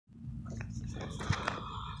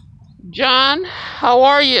John, how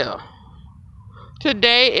are you?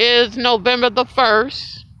 Today is November the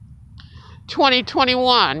 1st,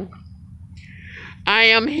 2021. I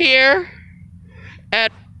am here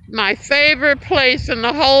at my favorite place in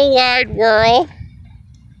the whole wide world.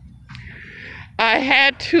 I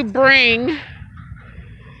had to bring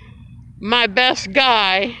my best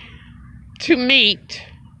guy to meet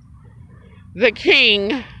the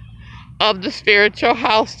king of the spiritual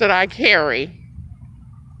house that I carry.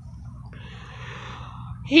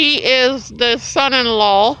 He is the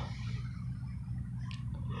son-in-law.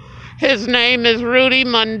 His name is Rudy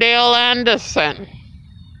Mundell Anderson.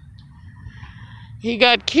 He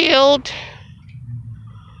got killed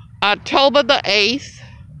October the 8th,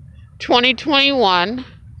 2021,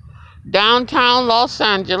 downtown Los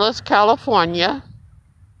Angeles, California.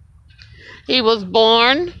 He was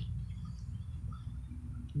born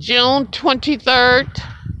June 23rd,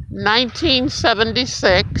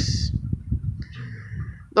 1976.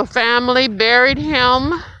 The family buried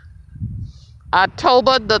him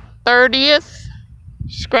October the 30th,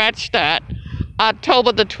 scratch that,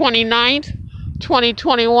 October the 29th,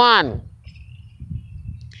 2021.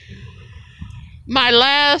 My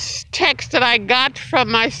last text that I got from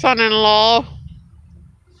my son-in-law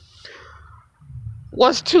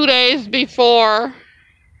was 2 days before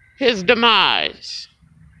his demise.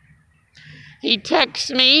 He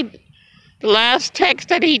texted me. The last text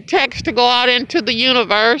that he texted to go out into the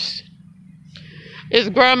universe is,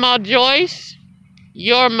 "Grandma Joyce,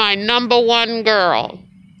 you're my #1 girl."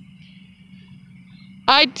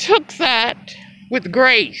 I took that with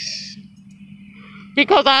grace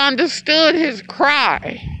because I understood his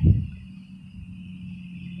cry.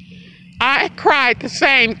 I cried the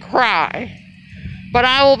same cry, but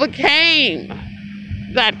I overcame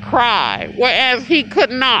that cry, whereas he could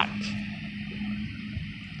not.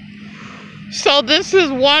 So this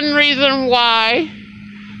is one reason why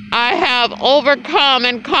I have overcome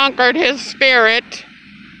and conquered his spirit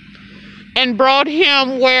and brought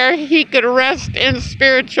him where he could rest in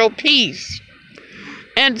spiritual peace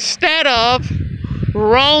instead of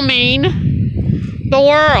roaming the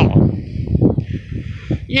world.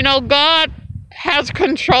 You know, God has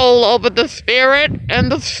control over the spirit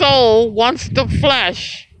and the soul once the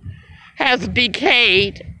flesh has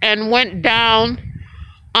decayed and went down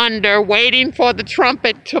under, waiting for the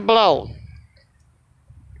trumpet to blow.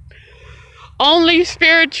 Only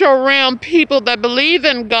spiritual realm people that believe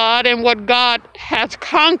in God and what God has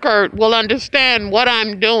conquered will understand what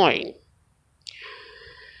I'm doing.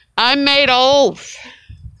 I made an oath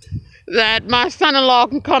that my son-in-law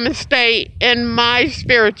can come and stay in my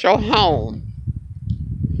spiritual home.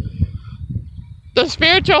 The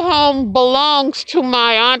spiritual home belongs to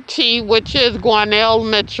my auntie, which is Guanelle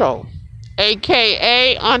Mitchell,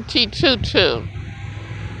 aka Auntie Tutu.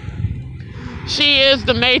 She is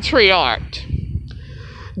the matriarch.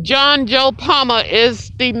 John Joe Palmer is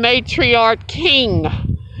the matriarch king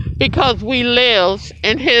because we live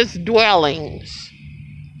in his dwellings.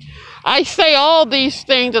 I say all these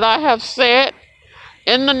things that I have said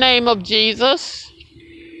in the name of Jesus.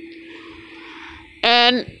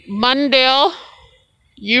 And Mundell,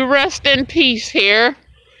 you rest in peace here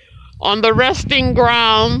on the resting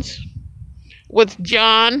grounds with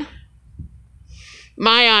John,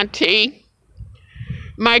 my auntie,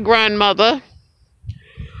 my grandmother.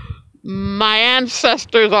 My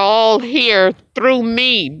ancestors are all here through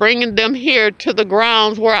me, bringing them here to the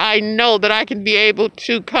grounds where I know that I can be able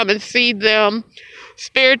to come and see them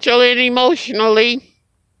spiritually and emotionally.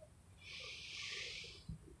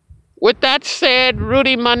 With that said,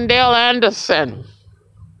 Rudy Mundell Anderson,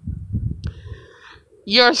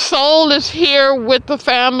 your soul is here with the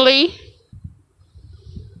family.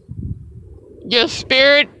 Your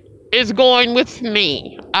spirit is going with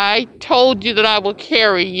me. I told you that I will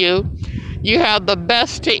carry you. You have the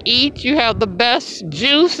best to eat. You have the best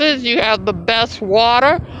juices. You have the best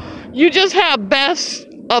water. You just have best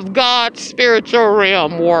of God's spiritual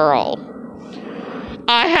realm world.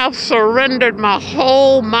 I have surrendered my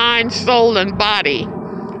whole mind, soul, and body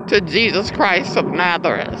to Jesus Christ of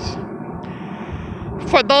Nazareth.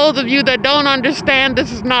 For those of you that don't understand,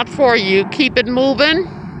 this is not for you. Keep it moving.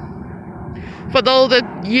 For those of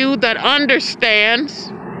you that understand,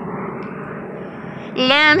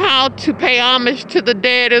 learn how to pay homage to the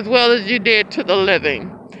dead as well as you did to the living.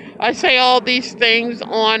 I say all these things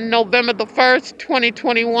on November the 1st,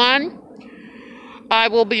 2021. I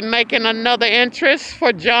will be making another interest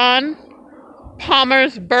for John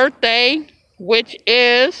Palmer's birthday, which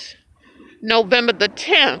is November the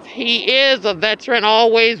 10th. He is a veteran,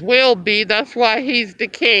 always will be. That's why he's the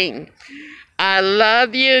king. I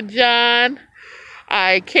love you, John.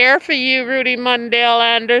 I care for you, Rudy Mundell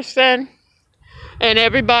Anderson, and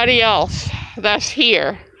everybody else that's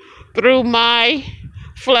here through my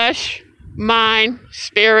flesh, mind,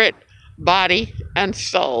 spirit, body, and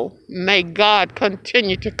soul. May God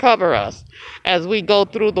continue to cover us as we go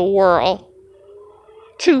through the world,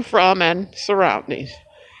 to, from, and surroundings.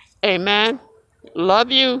 Amen.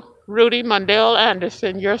 Love you, Rudy Mundell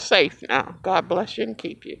Anderson. You're safe now. God bless you and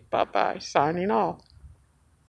keep you. Bye-bye. Signing off.